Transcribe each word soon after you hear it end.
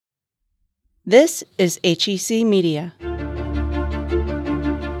This is HEC Media.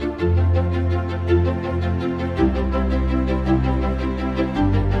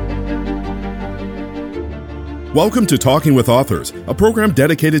 Welcome to Talking with Authors, a program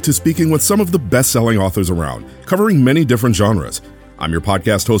dedicated to speaking with some of the best-selling authors around, covering many different genres. I'm your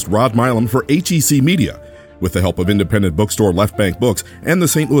podcast host, Rod Milam, for HEC Media. With the help of independent bookstore Left Bank Books and the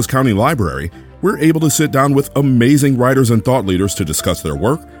St. Louis County Library, we're able to sit down with amazing writers and thought leaders to discuss their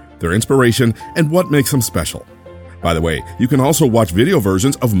work, their inspiration, and what makes them special. By the way, you can also watch video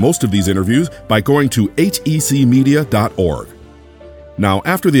versions of most of these interviews by going to hecmedia.org. Now,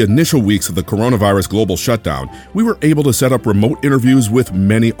 after the initial weeks of the coronavirus global shutdown, we were able to set up remote interviews with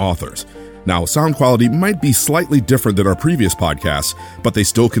many authors. Now, sound quality might be slightly different than our previous podcasts, but they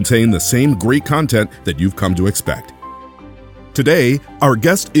still contain the same great content that you've come to expect. Today, our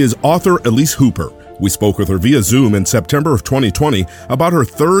guest is author Elise Hooper. We spoke with her via Zoom in September of 2020 about her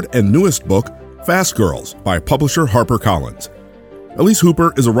third and newest book, Fast Girls, by publisher HarperCollins. Elise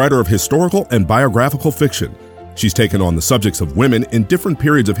Hooper is a writer of historical and biographical fiction. She's taken on the subjects of women in different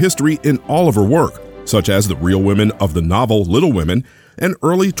periods of history in all of her work, such as the real women of the novel Little Women and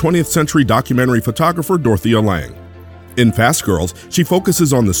early 20th century documentary photographer Dorothea Lange. In Fast Girls, she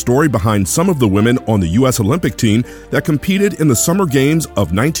focuses on the story behind some of the women on the U.S. Olympic team that competed in the Summer Games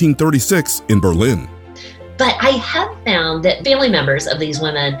of 1936 in Berlin. But I have found that family members of these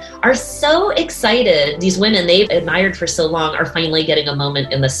women are so excited. These women they've admired for so long are finally getting a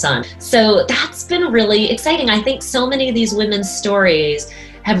moment in the sun. So that's been really exciting. I think so many of these women's stories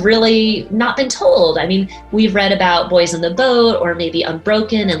have really not been told. I mean, we've read about Boys in the Boat or maybe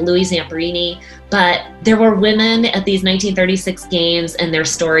Unbroken and Louis Zamperini, but there were women at these 1936 games and their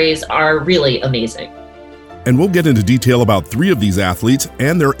stories are really amazing. And we'll get into detail about three of these athletes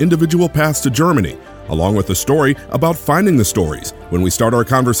and their individual paths to Germany, along with a story about finding the stories, when we start our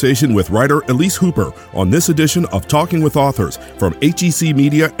conversation with writer Elise Hooper on this edition of Talking with Authors from HEC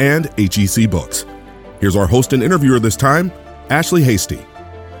Media and HEC Books. Here's our host and interviewer this time, Ashley Hasty.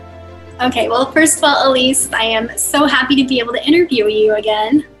 Okay, well, first of all, Elise, I am so happy to be able to interview you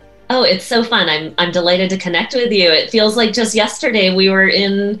again. Oh, it's so fun. I'm delighted to connect with you. It feels like just yesterday we were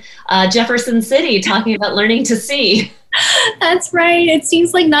in Jefferson City talking about learning to see. That's right. It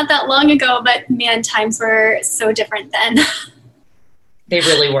seems like not that long ago, but man, times were so different then. They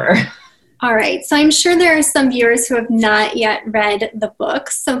really were. All right. So I'm sure there are some viewers who have not yet read the book.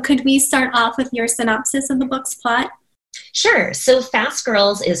 So could we start off with your synopsis of the book's plot? Sure. So Fast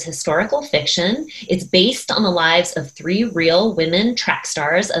Girls is historical fiction. It's based on the lives of three real women track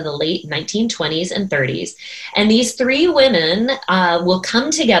stars of the late 1920s and 30s. And these three women will come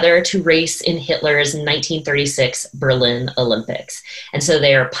together to race in Hitler's 1936 Berlin Olympics. And so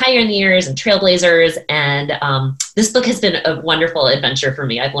they are pioneers and trailblazers. And this book has been a wonderful adventure for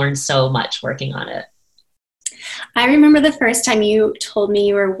me. I've learned so much working on it. I remember the first time you told me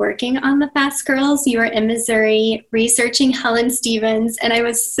you were working on the Fast Girls. You were in Missouri researching Helen Stevens, and I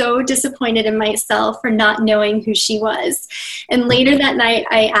was so disappointed in myself for not knowing who she was. And later that night,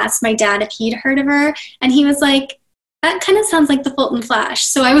 I asked my dad if he'd heard of her, and he was like, that kind of sounds like the Fulton Flash.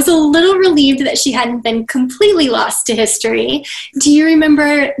 So I was a little relieved that she hadn't been completely lost to history. Do you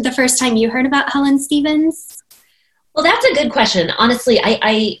remember the first time you heard about Helen Stevens? Well, that's a good question. Honestly,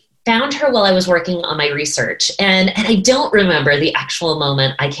 I found her while I was working on my research, and I don't remember the actual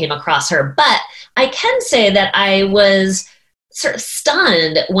moment I came across her, but I can say that I was sort of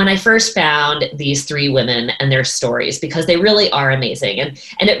stunned when I first found these three women and their stories, because they really are amazing. And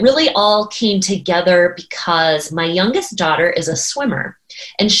it really all came together because my youngest daughter is a swimmer,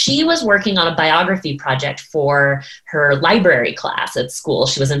 and she was working on a biography project for her library class at school.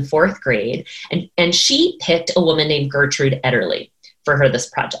 She was in 4th grade, and she picked a woman named Gertrude Ederle for her this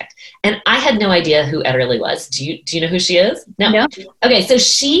project. And I had no idea who Ederle was. Do you know who she is? No. Okay, so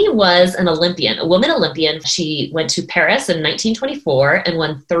she was an Olympian, a woman Olympian. She went to Paris in 1924 and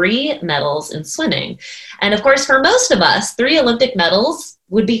won 3 medals in swimming. And of course, for most of us, 3 Olympic medals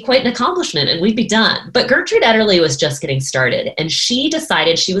would be quite an accomplishment and we'd be done. But Gertrude Ederle was just getting started, and she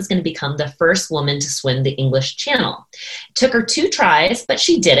decided she was going to become the first woman to swim the English Channel. It took her 2 tries, but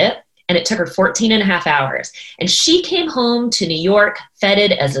she did it. And it took her 14 and a half hours. And she came home to New York,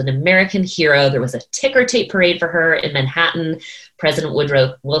 feted as an American hero. There was a ticker tape parade for her in Manhattan. President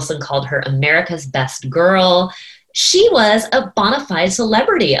Woodrow Wilson called her America's best girl. She was a bona fide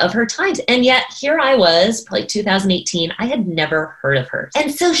celebrity of her times. And yet here I was, probably 2018, I had never heard of her.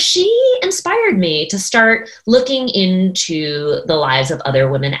 And so she inspired me to start looking into the lives of other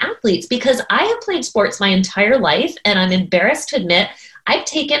women athletes, because I have played sports my entire life, and I'm embarrassed to admit I've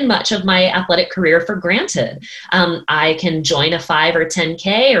taken much of my athletic career for granted. I can join a 5 or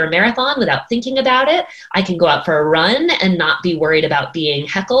 10K or a marathon without thinking about it. I can go out for a run and not be worried about being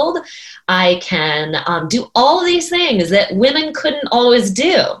heckled. I can do all of these things that women couldn't always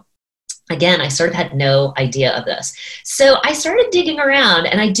do. Again, I sort of had no idea of this. So I started digging around,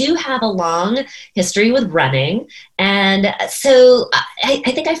 and I do have a long history with running. And so I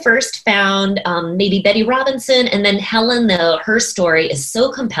think I first found maybe Betty Robinson, and then Helen, though, her story is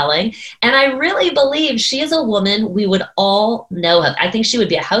so compelling. And I really believe she is a woman we would all know of. I think she would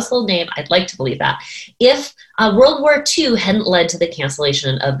be a household name. I'd like to believe that. If World War II hadn't led to the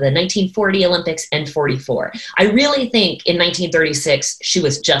cancellation of the 1940 Olympics and 44. I really think in 1936, she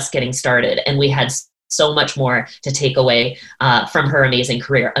was just getting started, and we had so much more to take away from her amazing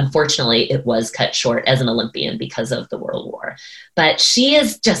career. Unfortunately, it was cut short as an Olympian because of the World War. But she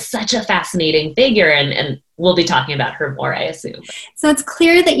is just such a fascinating figure, and we'll be talking about her more, I assume. So it's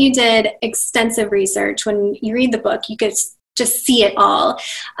clear that you did extensive research. When you read the book, you could just see it all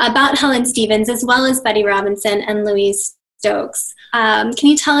about Helen Stevens, as well as Betty Robinson and Louise Stokes. Can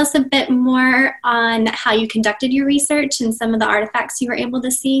you tell us a bit more on how you conducted your research and some of the artifacts you were able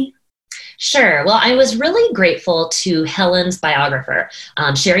to see? Sure. Well, I was really grateful to Helen's biographer,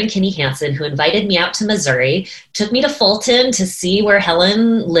 Sharon Kinney Hansen, who invited me out to Missouri, took me to Fulton to see where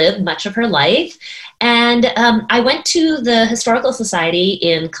Helen lived much of her life. And I went to the Historical Society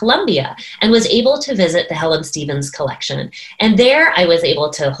in Columbia and was able to visit the Helen Stevens collection. And there I was able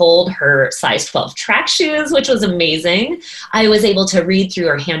to hold her size 12 track shoes, which was amazing. I was able to read through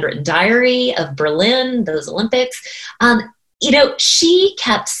her handwritten diary of Berlin, those Olympics. She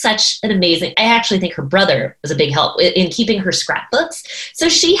kept such an amazing, I actually think her brother was a big help in keeping her scrapbooks. So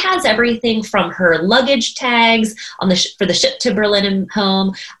she has everything from her luggage tags for the ship to Berlin and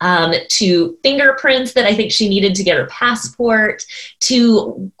home, to fingerprints that I think she needed to get her passport,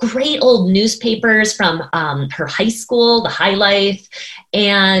 to great old newspapers from her high school, the High Life.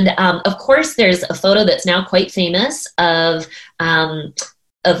 And of course, there's a photo that's now quite famous of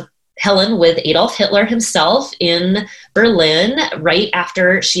Helen with Adolf Hitler himself in Berlin right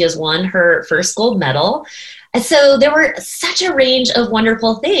after she has won her first gold medal. And so there were such a range of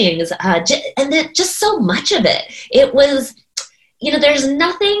wonderful things, and just so much of it. It was, there's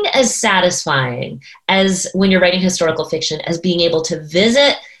nothing as satisfying as when you're writing historical fiction as being able to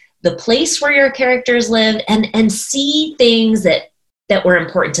visit the place where your characters lived and see things that were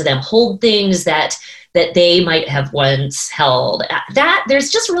important to them, hold things that they might have once held. That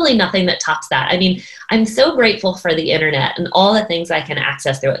there's just really nothing that tops that. I mean, I'm so grateful for the internet and all the things I can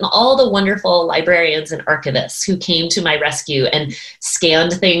access through it, and all the wonderful librarians and archivists who came to my rescue and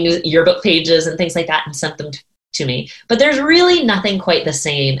scanned things, yearbook pages and things like that, and sent them to me. But there's really nothing quite the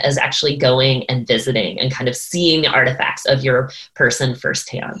same as actually going and visiting and kind of seeing the artifacts of your person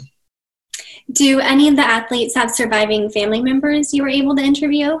firsthand. Do any of the athletes have surviving family members you were able to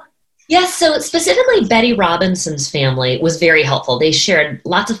interview? Yes, so specifically Betty Robinson's family was very helpful. They shared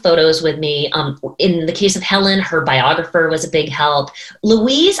lots of photos with me. In the case of Helen, her biographer was a big help.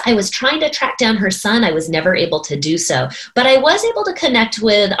 Louise, I was trying to track down her son. I was never able to do so. But I was able to connect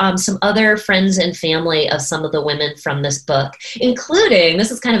with some other friends and family of some of the women from this book, including,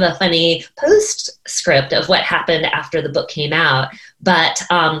 this is kind of a funny postscript of what happened after the book came out, but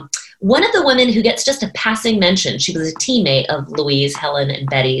one of the women who gets just a passing mention, she was a teammate of Louise, Helen, and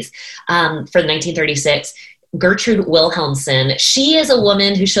Betty's for 1936, Gertrude Wilhelmsen. She is a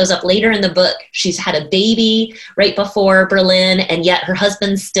woman who shows up later in the book. She's had a baby right before Berlin, and yet her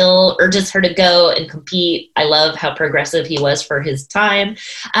husband still urges her to go and compete. I love how progressive he was for his time.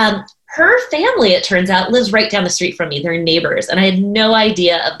 Her family, it turns out, lives right down the street from me. They're neighbors, and I had no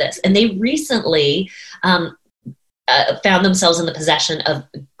idea of this. And they recently found themselves in the possession of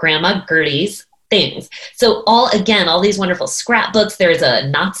Grandma Gertie's things. So all these wonderful scrapbooks. There's a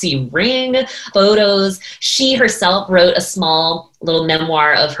Nazi ring, photos. She herself wrote a small little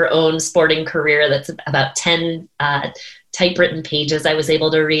memoir of her own sporting career that's about 10 typewritten pages I was able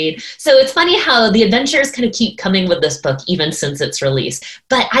to read. So it's funny how the adventures kind of keep coming with this book even since its release.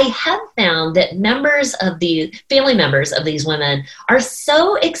 But I have found that family members of these women are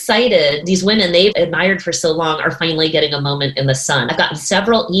so excited. These women they've admired for so long are finally getting a moment in the sun. I've gotten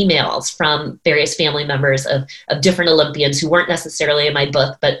several emails from various family members of different Olympians who weren't necessarily in my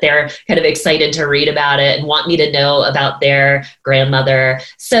book, but they're kind of excited to read about it and want me to know about their grandmother.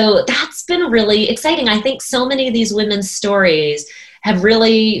 So that's been really exciting. I think so many of these women's stories have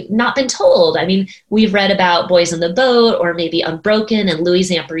really not been told. I mean, we've read about Boys in the Boat or maybe Unbroken and Louis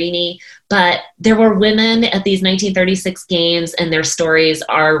Zamperini, but there were women at these 1936 games and their stories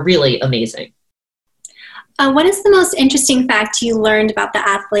are really amazing. What is the most interesting fact you learned about the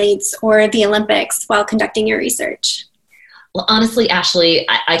athletes or the Olympics while conducting your research? Well, honestly, Ashley,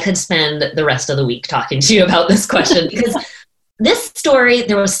 I could spend the rest of the week talking to you about this question because this story,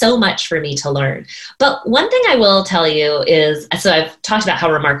 there was so much for me to learn. But one thing I will tell you is, so I've talked about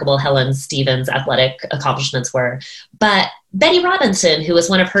how remarkable Helen Stevens' athletic accomplishments were, but Betty Robinson, who was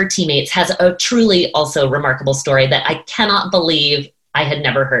one of her teammates, has a truly also remarkable story that I cannot believe I had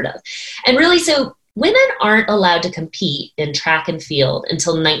never heard of. And really, so women aren't allowed to compete in track and field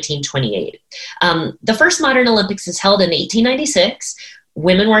until 1928. The first modern Olympics is held in 1896.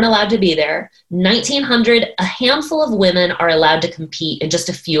 Women weren't allowed to be there. 1900, a handful of women are allowed to compete in just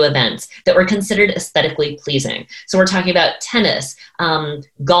a few events that were considered aesthetically pleasing. So we're talking about tennis,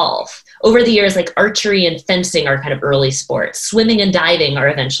 golf. Over the years, like archery and fencing are kind of early sports. Swimming and diving are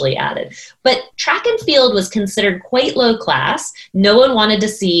eventually added. But track and field was considered quite low class. No one wanted to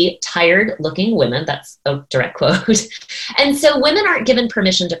see tired-looking women. That's a direct quote. And so women aren't given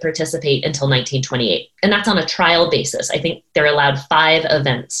permission to participate until 1928. And that's on a trial basis. I think they're allowed 5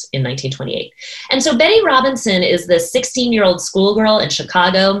 events in 1928. And so Betty Robinson is this 16-year-old schoolgirl in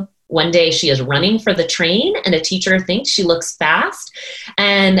Chicago. One day she is running for the train and a teacher thinks she looks fast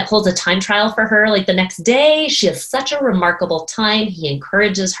and holds a time trial for her. Like the next day, she has such a remarkable time. He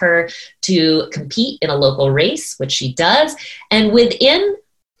encourages her to compete in a local race, which she does. And within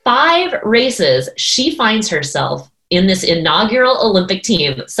 5 races, she finds herself in this inaugural Olympic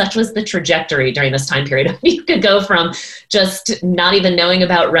team. Such was the trajectory during this time period. You could go from just not even knowing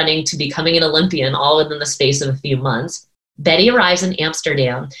about running to becoming an Olympian all within the space of a few months. Betty arrives in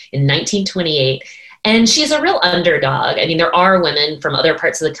Amsterdam in 1928, and she's a real underdog. I mean, there are women from other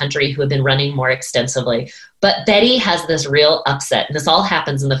parts of the country who have been running more extensively, but Betty has this real upset, and this all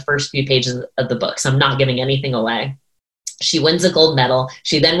happens in the first few pages of the book, so I'm not giving anything away. She wins a gold medal.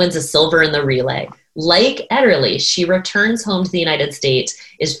 She then wins a silver in the relay. Like Ederle, she returns home to the United States,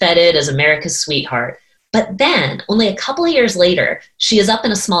 is feted as America's sweetheart. But then, only a couple of years later, she is up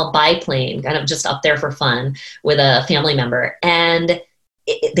in a small biplane, kind of just up there for fun with a family member, and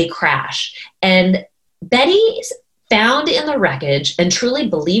they crash. And Betty's found in the wreckage and truly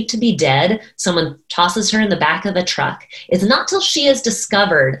believed to be dead. Someone tosses her in the back of a truck. It's not till she is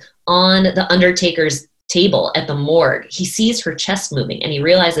discovered on the undertaker's table at the morgue. He sees her chest moving and he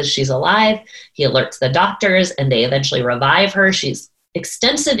realizes she's alive. He alerts the doctors and they eventually revive her. She's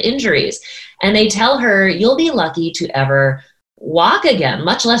extensive injuries. And they tell her, you'll be lucky to ever walk again,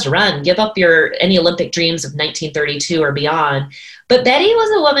 much less run, give up any Olympic dreams of 1932 or beyond. But Betty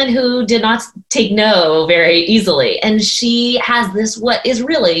was a woman who did not take no very easily. And she has this, what is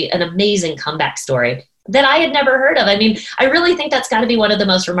really an amazing comeback story that I had never heard of. I mean, I really think that's got to be one of the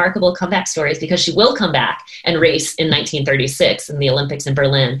most remarkable comeback stories because she will come back and race in 1936 in the Olympics in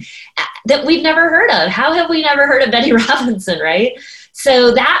Berlin that we've never heard of. How have we never heard of Betty Robinson, right?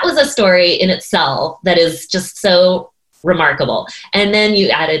 So that was a story in itself that is just so remarkable. And then you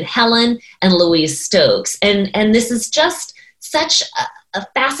added Helen and Louise Stokes. And this is just such a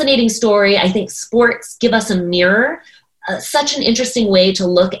fascinating story. I think sports give us a mirror, such an interesting way to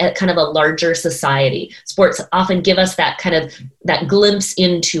look at kind of a larger society. Sports often give us that kind of that glimpse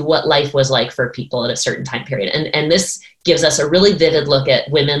into what life was like for people at a certain time period. And this gives us a really vivid look at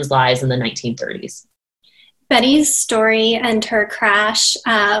women's lives in the 1930s. Betty's story and her crash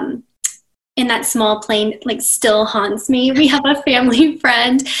in that small plane still haunts me. We have a family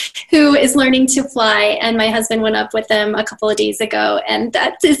friend who is learning to fly, and my husband went up with them a couple of days ago, and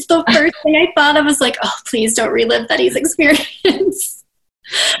that is the first thing I thought of was like, oh, please don't relive Betty's experience.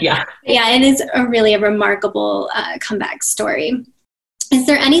 Yeah. Yeah, it is really a remarkable comeback story. Is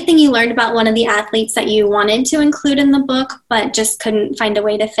there anything you learned about one of the athletes that you wanted to include in the book, but just couldn't find a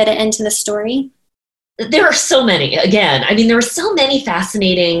way to fit it into the story? There are so many. Again, I mean, there were so many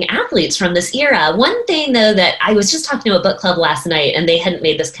fascinating athletes from this era. One thing, though, that I was just talking to a book club last night, and they hadn't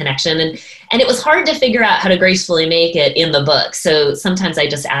made this connection, and it was hard to figure out how to gracefully make it in the book. So sometimes I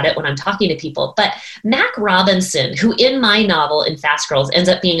just add it when I'm talking to people. But Mac Robinson, who in my novel, in Fast Girls, ends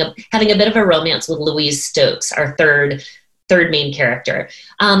up having a bit of a romance with Louise Stokes, our third main character.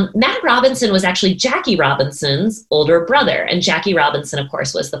 Mac Robinson was actually Jackie Robinson's older brother. And Jackie Robinson, of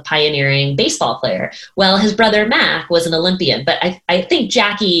course, was the pioneering baseball player. Well, his brother Mac was an Olympian, but I think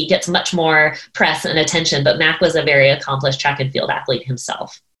Jackie gets much more press and attention, but Mac was a very accomplished track and field athlete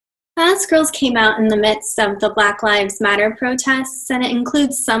himself. Fast Girls came out in the midst of the Black Lives Matter protests, and it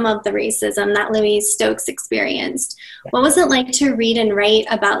includes some of the racism that Louise Stokes experienced. What was it like to read and write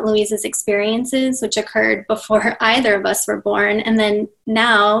about Louise's experiences, which occurred before either of us were born, and then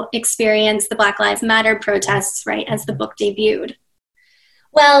now experience the Black Lives Matter protests right as the book debuted?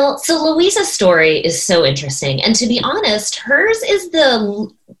 Well, so Louisa's story is so interesting. And to be honest, hers is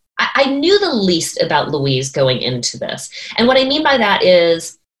I knew the least about Louise going into this. And what I mean by that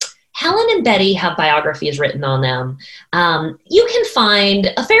is Helen and Betty have biographies written on them. You can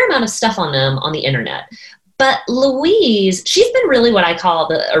find a fair amount of stuff on them on the internet. But Louise, she's been really what I call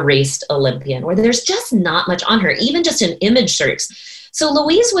the erased Olympian, where there's just not much on her, even just in image search. So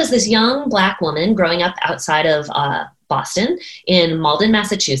Louise was this young Black woman growing up outside of Boston in Malden,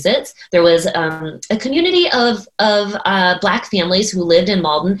 Massachusetts. There was a community of Black families who lived in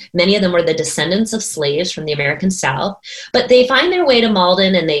Malden. Many of them were the descendants of slaves from the American South. But they find their way to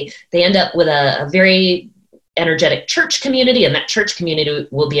Malden, and they end up with a very energetic church community, and that church community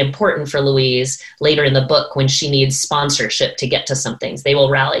will be important for Louise later in the book when she needs sponsorship to get to some things. They will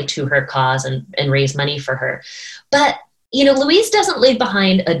rally to her cause and raise money for her. But Louise doesn't leave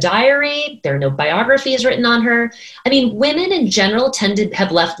behind a diary. There are no biographies written on her. I mean, women in general tend to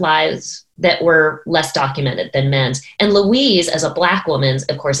have left lives that were less documented than men's. And Louise, as a Black woman,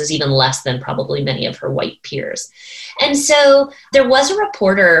 of course, is even less than probably many of her white peers. And so there was a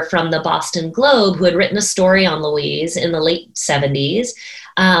reporter from the Boston Globe who had written a story on Louise in the late 70s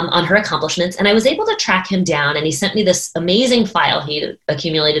on her accomplishments. And I was able to track him down, and he sent me this amazing file he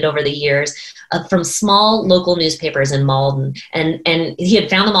accumulated over the years from small local newspapers in Malden. And he had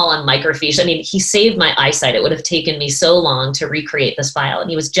found them all on microfiche. I mean, he saved my eyesight. It would have taken me so long to recreate this file. And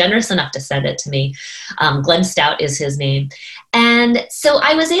he was generous enough to send it to me. Glenn Stout is his name. And so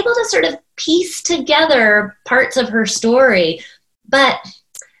I was able to sort of piece together parts of her story. But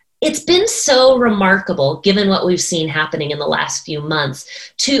it's been so remarkable, given what we've seen happening in the last few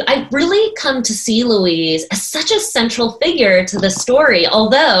months, I've really come to see Louise as such a central figure to the story,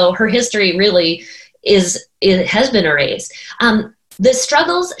 although her history really has been erased. The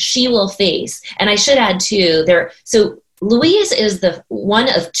struggles she will face, and I should add too, so Louise is the one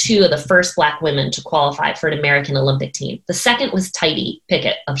of two of the first Black women to qualify for an American Olympic team. The second was Tidy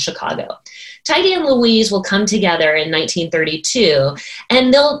Pickett of Chicago. Tidy and Louise will come together in 1932,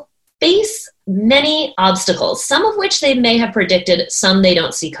 and they'll face many obstacles, some of which they may have predicted, some they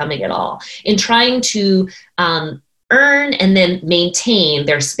don't see coming at all, in trying to earn and then maintain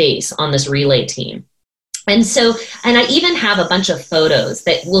their space on this relay team. And I even have a bunch of photos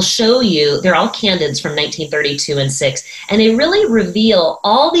that will show you, they're all candids from 1932 and 6, and they really reveal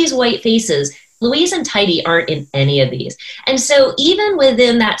all these white faces. Louise and Tidy aren't in any of these. And so even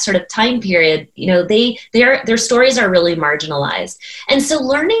within that sort of time period, their stories are really marginalized. And so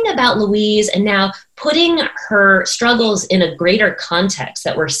learning about Louise and now putting her struggles in a greater context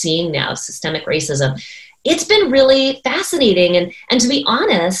that we're seeing now, systemic racism, it's been really fascinating. And to be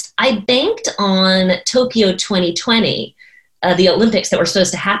honest, I banked on Tokyo 2020, the Olympics that were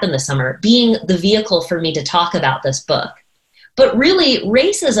supposed to happen this summer, being the vehicle for me to talk about this book. But really,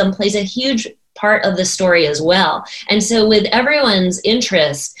 racism plays a huge part of the story as well. And so with everyone's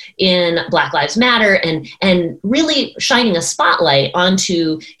interest in Black Lives Matter and really shining a spotlight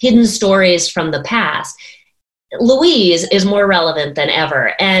onto hidden stories from the past, Louise is more relevant than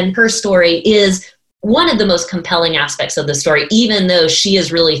ever. And her story is one of the most compelling aspects of the story, even though she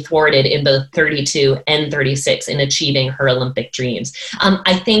is really thwarted in both 32 and 36 in achieving her Olympic dreams.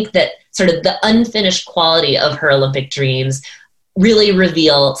 I think that sort of the unfinished quality of her Olympic dreams really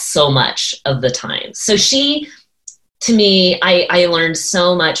reveal so much of the time. So she, to me, I learned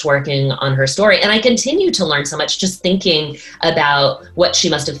so much working on her story, and I continue to learn so much just thinking about what she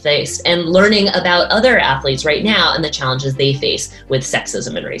must have faced and learning about other athletes right now and the challenges they face with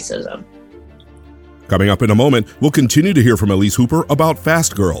sexism and racism. Coming up in a moment, we'll continue to hear from Elise Hooper about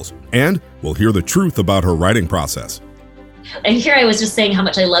Fast Girls, and we'll hear the truth about her writing process. And here I was just saying how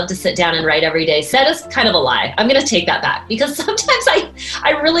much I love to sit down and write every day. So that is kind of a lie. I'm going to take that back, because sometimes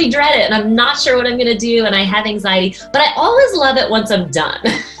I really dread it and I'm not sure what I'm going to do and I have anxiety, but I always love it once I'm done.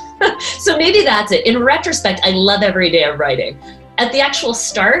 So maybe that's it. In retrospect, I love every day of writing. At the actual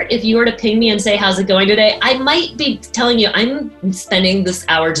start, if you were to ping me and say, how's it going today? I might be telling you I'm spending this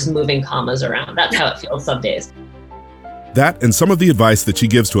hour just moving commas around. That's how it feels some days. That and some of the advice that she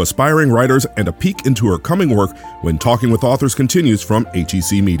gives to aspiring writers and a peek into her coming work when Talking with Authors continues from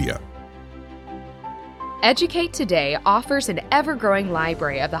HEC Media. Educate Today offers an ever-growing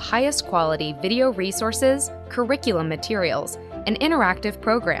library of the highest quality video resources, curriculum materials, and interactive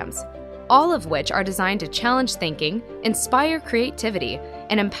programs, all of which are designed to challenge thinking, inspire creativity,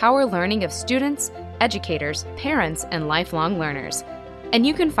 and empower learning of students, educators, parents, and lifelong learners. And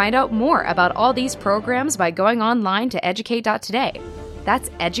you can find out more about all these programs by going online to educate.today.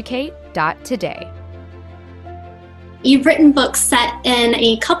 That's educate.today. You've written books set in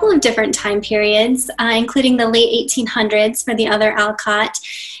a couple of different time periods, including the late 1800s for The Other Alcott,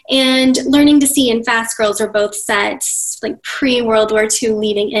 and Learning to See and Fast Girls are both set like pre-World War II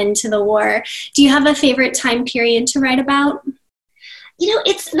leading into the war. Do you have a favorite time period to write about?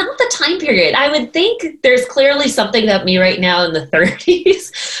 It's not the time period. I would think there's clearly something about me right now in the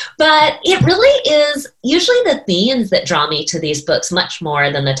 30s, but it really is usually the themes that draw me to these books much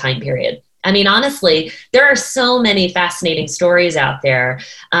more than the time period. I mean, honestly, there are so many fascinating stories out there.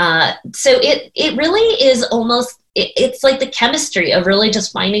 So it really is almost, it's like the chemistry of really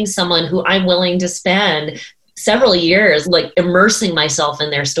just finding someone who I'm willing to spend several years like immersing myself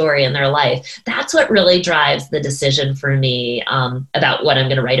in their story and their life. That's what really drives the decision for me about what I'm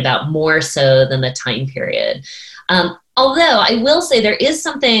going to write about, more so than the time period. Although I will say there is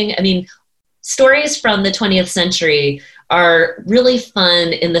something, stories from the 20th century are really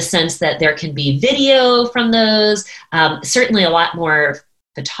fun in the sense that there can be video from those, certainly a lot more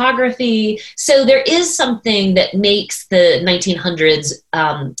photography. So there is something that makes the 1900s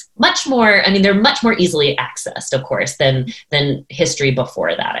much more, they're much more easily accessed, of course, than history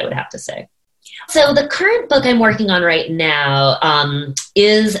before that, I would have to say. So the current book I'm working on right now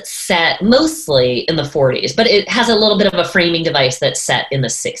is set mostly in the 40s, but it has a little bit of a framing device that's set in the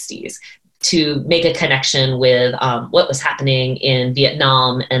 60s to make a connection with what was happening in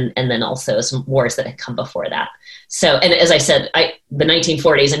Vietnam and then also some wars that had come before that. So, and as I said, the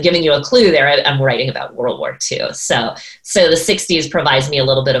 1940s, I'm giving you a clue there, I'm writing about World War II. So the 60s provides me a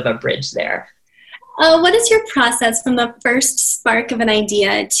little bit of a bridge there. What is your process from the first spark of an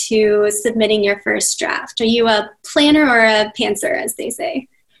idea to submitting your first draft? Are you a planner or a pantser, as they say?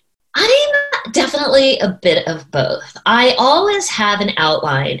 I'm definitely a bit of both. I always have an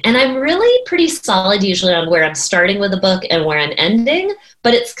outline, and I'm really pretty solid usually on where I'm starting with a book and where I'm ending,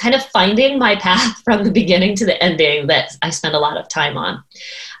 but it's kind of finding my path from the beginning to the ending that I spend a lot of time on.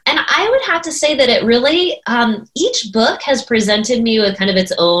 And I would have to say that it really, each book has presented me with kind of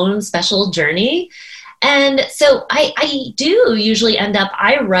its own special journey. And so I do usually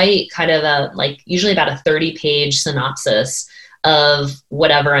I write kind of usually about a 30-page synopsis of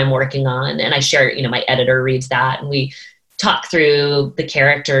whatever I'm working on. And I share, my editor reads that, and we talk through the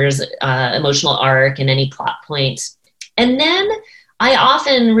character's emotional arc and any plot points. And then I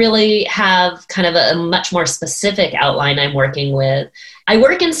often really have kind of a much more specific outline I'm working with. I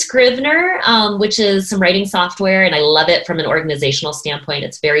work in Scrivener, which is some writing software, and I love it from an organizational standpoint.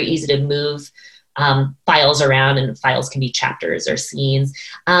 It's very easy to move files around, and files can be chapters or scenes.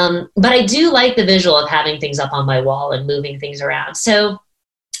 But I do like the visual of having things up on my wall and moving things around. So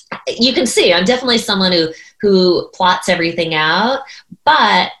you can see I'm definitely someone who plots everything out,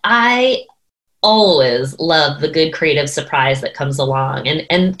 but I always love the good creative surprise that comes along.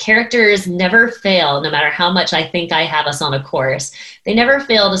 And characters never fail, no matter how much I think I have us on a course. They never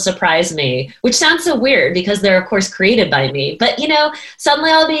fail to surprise me, which sounds so weird because they're, of course, created by me. But,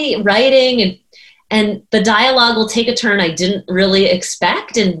 suddenly I'll be writing and the dialogue will take a turn I didn't really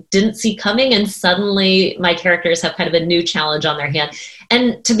expect and didn't see coming. And suddenly my characters have kind of a new challenge on their hand.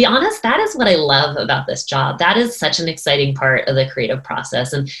 And to be honest, that is what I love about this job. That is such an exciting part of the creative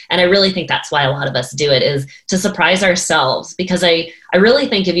process. And I really think that's why a lot of us do it, is to surprise ourselves. Because I really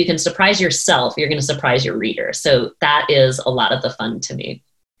think if you can surprise yourself, you're going to surprise your reader. So that is a lot of the fun to me.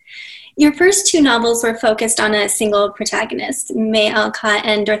 Your first two novels were focused on a single protagonist, May Alcott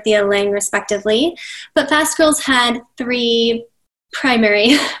and Dorothea Lange, respectively. But Fast Girls had three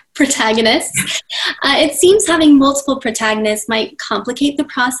primary protagonists. It seems having multiple protagonists might complicate the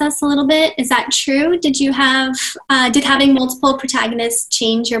process a little bit. Is that true? Did having multiple protagonists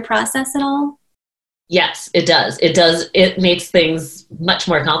change your process at all? Yes, it does. It does. It makes things much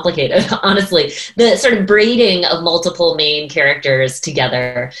more complicated, honestly. The sort of braiding of multiple main characters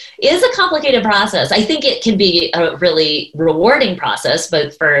together is a complicated process. I think it can be a really rewarding process,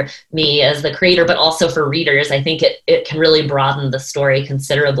 both for me as the creator, but also for readers. I think it can really broaden the story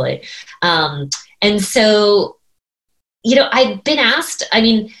considerably. And so, I've been asked,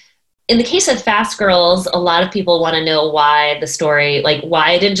 in the case of Fast Girls, a lot of people want to know why the story,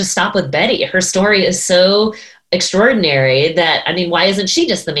 why I didn't just stop with Betty. Her story is so extraordinary that, why isn't she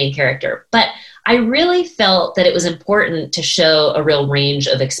just the main character? But I really felt that it was important to show a real range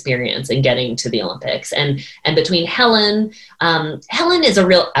of experience in getting to the Olympics. And between Helen is a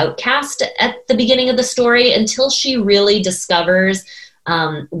real outcast at the beginning of the story until she really discovers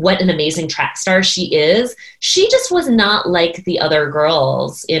what an amazing track star she is. She just was not like the other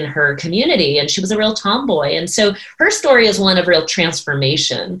girls in her community, and she was a real tomboy. And so her story is one of real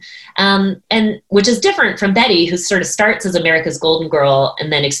transformation, and which is different from Betty, who sort of starts as America's golden girl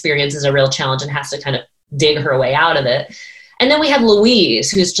and then experiences a real challenge and has to kind of dig her way out of it. And then we have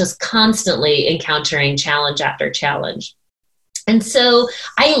Louise, who's just constantly encountering challenge after challenge. And so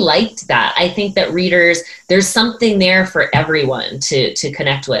I liked that. I think that readers, there's something there for everyone to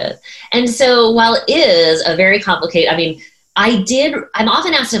connect with. And so while it is a very complicated, I'm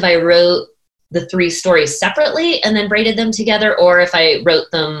often asked if I wrote the 3 stories separately and then braided them together, or if I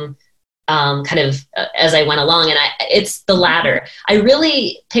wrote them as I went along. And it's the latter. I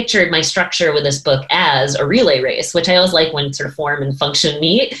really pictured my structure with this book as a relay race, which I always like when sort of form and function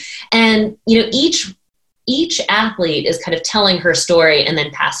meet. And, each athlete is kind of telling her story and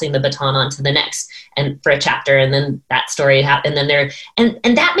then passing the baton on to the next, and for a chapter, and then that story happened, and then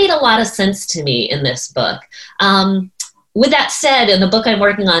and that made a lot of sense to me in this book. With that said, in the book I'm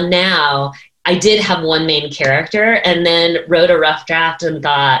working on now, I did have one main character, and then wrote a rough draft and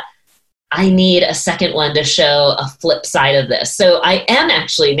thought, I need a second one to show a flip side of this. So I am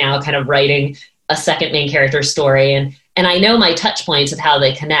actually now kind of writing a second main character story, and I know my touch points of how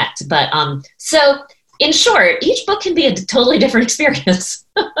they connect. But so in short, each book can be a totally different experience.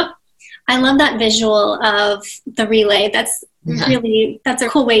 I love that visual of the relay. That's a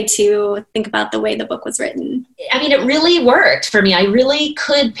cool way to think about the way the book was written. It really worked for me. I really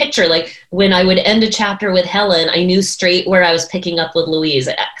could picture, like, when I would end a chapter with Helen, I knew straight where I was picking up with Louise.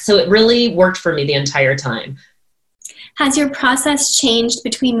 So it really worked for me the entire time. Has your process changed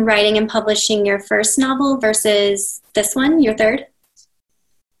between writing and publishing your first novel versus this one, your third?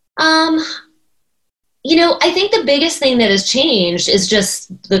 I think the biggest thing that has changed is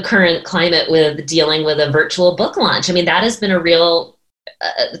just the current climate with dealing with a virtual book launch. That has been a real,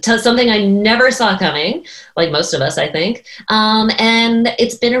 something I never saw coming, like most of us, I think. And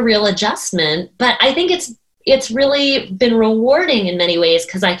it's been a real adjustment, but I think it's really been rewarding in many ways,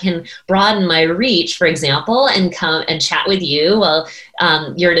 because I can broaden my reach, for example, and come and chat with you. Well,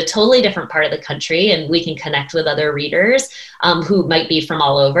 you're in a totally different part of the country, and we can connect with other readers who might be from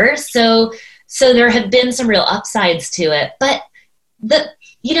all over. So there have been some real upsides to it, but the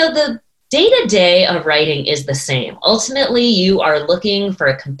day-to-day of writing is the same. Ultimately, you are looking for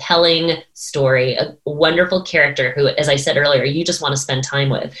a compelling story, a wonderful character who, as I said earlier, you just want to spend time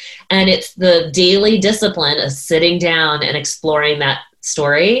with. And it's the daily discipline of sitting down and exploring that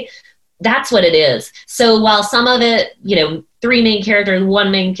story. That's what it is. So while some of it, 3 main characters,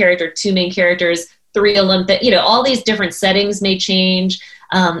 1 main character, 2 main characters, 3 Olympic, all these different settings may change.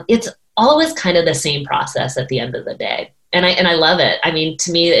 It's always kind of the same process at the end of the day. And I love it.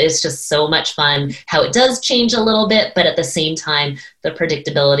 To me, it's just so much fun how it does change a little bit, but at the same time, the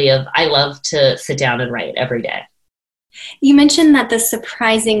predictability of, I love to sit down and write every day. You mentioned that the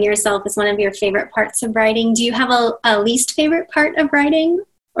surprising yourself is one of your favorite parts of writing. Do you have a least favorite part of writing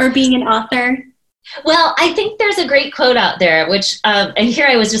or being an author? Well, I think there's a great quote out there, which, and here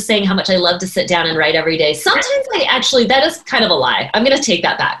I was just saying how much I love to sit down and write every day. Sometimes that is kind of a lie. I'm going to take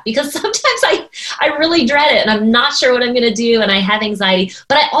that back, because sometimes I really dread it and I'm not sure what I'm going to do and I have anxiety,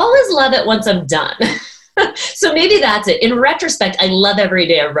 but I always love it once I'm done. So maybe that's it. In retrospect, I love every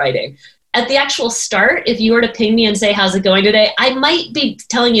day of writing. At the actual start, if you were to ping me and say, how's it going today? I might be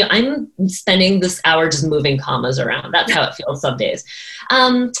telling you I'm spending this hour just moving commas around. That's how it feels some days.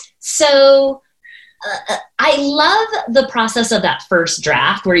 I love the process of that first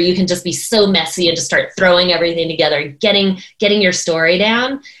draft, where you can just be so messy and just start throwing everything together, getting your story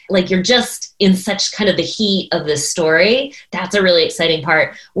down. Like, you're just in such kind of the heat of this story. That's a really exciting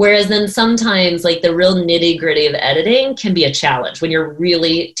part. Whereas then sometimes, like, the real nitty gritty of editing can be a challenge when you're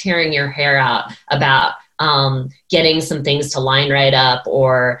really tearing your hair out about getting some things to line right up,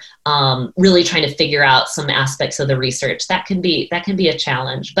 or really trying to figure out some aspects of the research. That can be a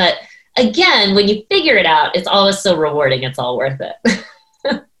challenge. But again, when you figure it out, it's always so rewarding. It's all worth it.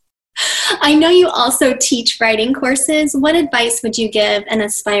 I know you also teach writing courses. What advice would you give an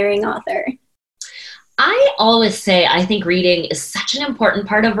aspiring author? I always say I think reading is such an important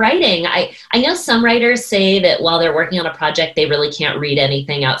part of writing. I know some writers say that while they're working on a project, they really can't read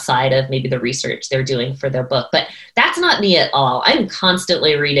anything outside of maybe the research they're doing for their book. But that's not me at all. I'm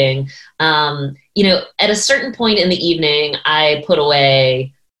constantly reading. At a certain point in the evening, I put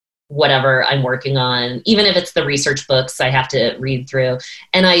away whatever I'm working on, even if it's the research books I have to read through,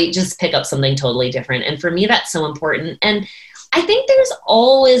 and I just pick up something totally different. And for me, that's so important. And I think there's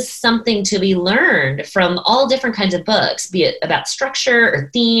always something to be learned from all different kinds of books, be it about structure or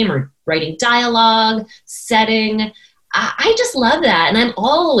theme or writing dialogue, setting. I just love that. And I'm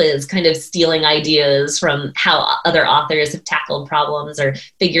always kind of stealing ideas from how other authors have tackled problems or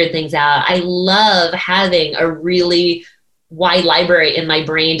figured things out. I love having a really wide library in my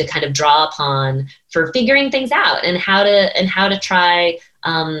brain to kind of draw upon for figuring things out and how to try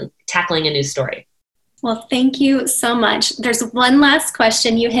tackling a new story. Well, thank you so much. There's one last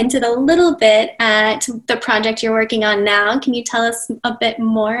question. You hinted a little bit at the project you're working on now. Can you tell us a bit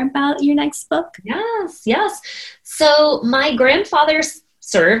more about your next book? Yes. So my grandfather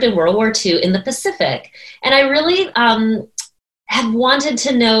served in World War II in the Pacific, and I really have wanted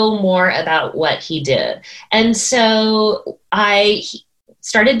to know more about what he did. And so I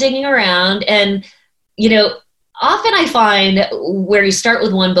started digging around, and, often I find where you start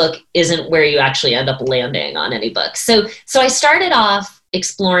with one book isn't where you actually end up landing on any book. So I started off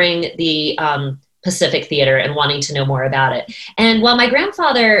exploring the Pacific Theater and wanting to know more about it. And while my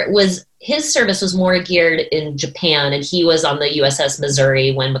grandfather his service was more geared in Japan, and he was on the USS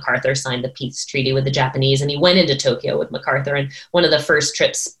Missouri when MacArthur signed the peace treaty with the Japanese, and he went into Tokyo with MacArthur, and one of the first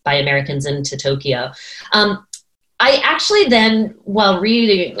trips by Americans into Tokyo. I actually then, while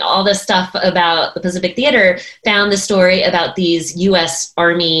reading all this stuff about the Pacific Theater, found the story about these U.S.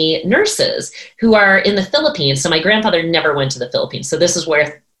 Army nurses who are in the Philippines. So my grandfather never went to the Philippines. So this is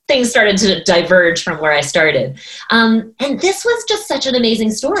where things started to diverge from where I started. And this was just such an amazing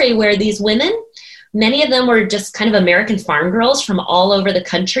story where these women, many of them were just kind of American farm girls from all over the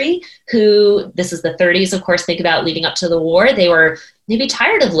country who, this is the 30s, of course, think about leading up to the war. They were maybe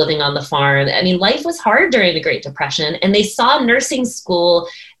tired of living on the farm. I mean, life was hard during the Great Depression, and they saw nursing school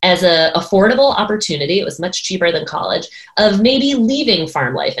as an affordable opportunity. It was much cheaper than college, of maybe leaving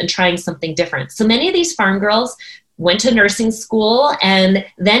farm life and trying something different. So many of these farm girls went to nursing school and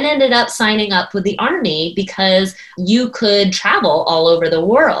then ended up signing up with the Army because you could travel all over the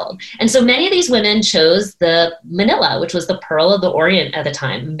world. And so many of these women chose the Manila, which was the Pearl of the Orient at the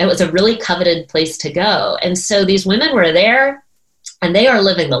time. It was a really coveted place to go. And so these women were there, and they are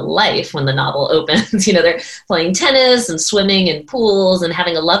living the life when the novel opens. They're playing tennis and swimming in pools and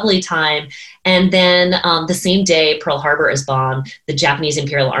having a lovely time. And then the same day Pearl Harbor is bombed, the Japanese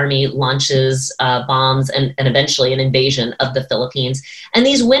Imperial Army launches bombs and eventually an invasion of the Philippines. And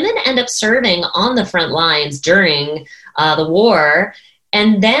these women end up serving on the front lines during the war.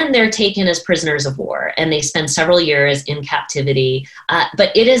 And then they're taken as prisoners of war, and they spend several years in captivity.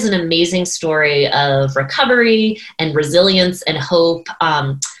 But it is an amazing story of recovery and resilience and hope.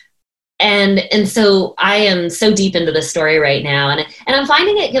 And so I am so deep into this story right now, and I'm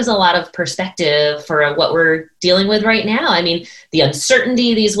finding it gives a lot of perspective for what we're dealing with right now. I mean, the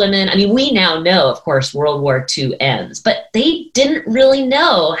uncertainty of these women. I mean, we now know, of course, World War II ends, but they didn't really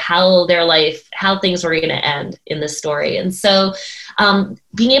know how things were going to end in this story. And so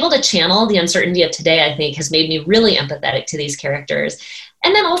being able to channel the uncertainty of today, I think, has made me really empathetic to these characters.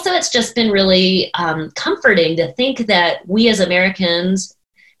 And then also it's just been really comforting to think that we as Americans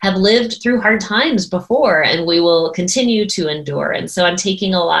have lived through hard times before, and we will continue to endure. And so I'm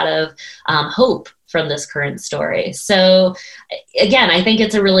taking a lot of hope from this current story. So again, I think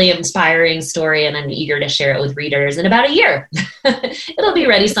it's a really inspiring story, and I'm eager to share it with readers in about a year. It'll be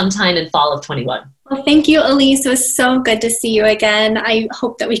ready sometime in fall of 21. Well, thank you, Elise. It was so good to see you again. I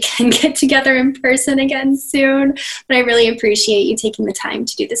hope that we can get together in person again soon, but I really appreciate you taking the time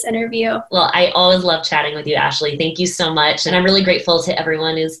to do this interview. Well, I always love chatting with you, Ashley. Thank you so much. And I'm really grateful to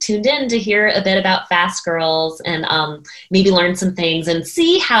everyone who's tuned in to hear a bit about Fast Girls and maybe learn some things and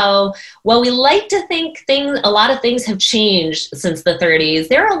see how, while we like to think a lot of things have changed since the 30s,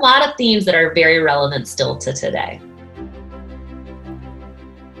 there are a lot of themes that are very relevant still to today.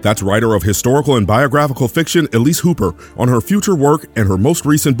 That's writer of historical and biographical fiction Elise Hooper on her future work and her most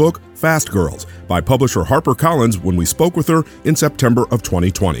recent book, Fast Girls, by publisher HarperCollins when we spoke with her in September of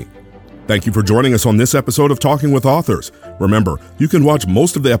 2020. Thank you for joining us on this episode of Talking with Authors. Remember, you can watch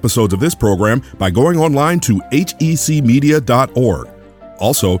most of the episodes of this program by going online to hecmedia.org.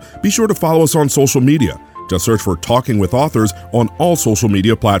 Also, be sure to follow us on social media. Just search for Talking with Authors on all social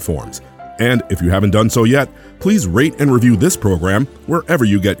media platforms. And if you haven't done so yet, please rate and review this program wherever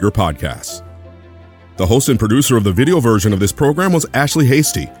you get your podcasts. The host and producer of the video version of this program was Ashley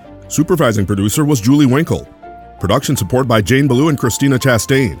Hasty. Supervising producer was Julie Winkle. Production support by Jane Ballou and Christina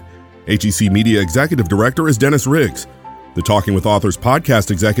Chastain. HEC Media Executive Director is Dennis Riggs. The Talking with Authors podcast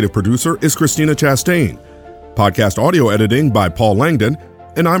executive producer is Christina Chastain. Podcast audio editing by Paul Langdon.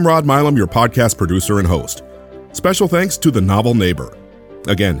 And I'm Rod Milam, your podcast producer and host. Special thanks to The Novel Neighbor.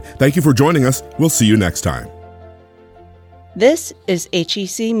 Again, thank you for joining us. We'll see you next time. This is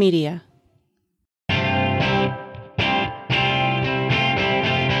HEC Media.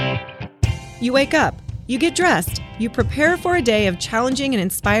 You wake up, you get dressed, you prepare for a day of challenging and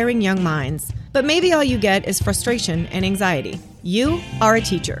inspiring young minds. But maybe all you get is frustration and anxiety. You are a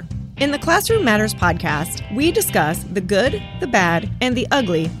teacher. In the Classroom Matters podcast, we discuss the good, the bad, and the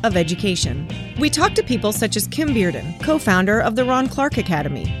ugly of education. We talk to people such as Kim Bearden, co-founder of the Ron Clark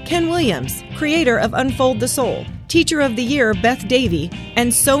Academy, Ken Williams, creator of Unfold the Soul, Teacher of the Year Beth Davey,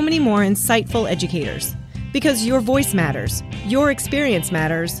 and so many more insightful educators. Because your voice matters, your experience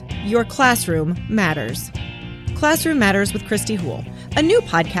matters, your classroom matters. Classroom Matters with Christy Houle, a new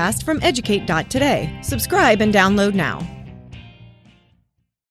podcast from Educate.today. Subscribe and download now.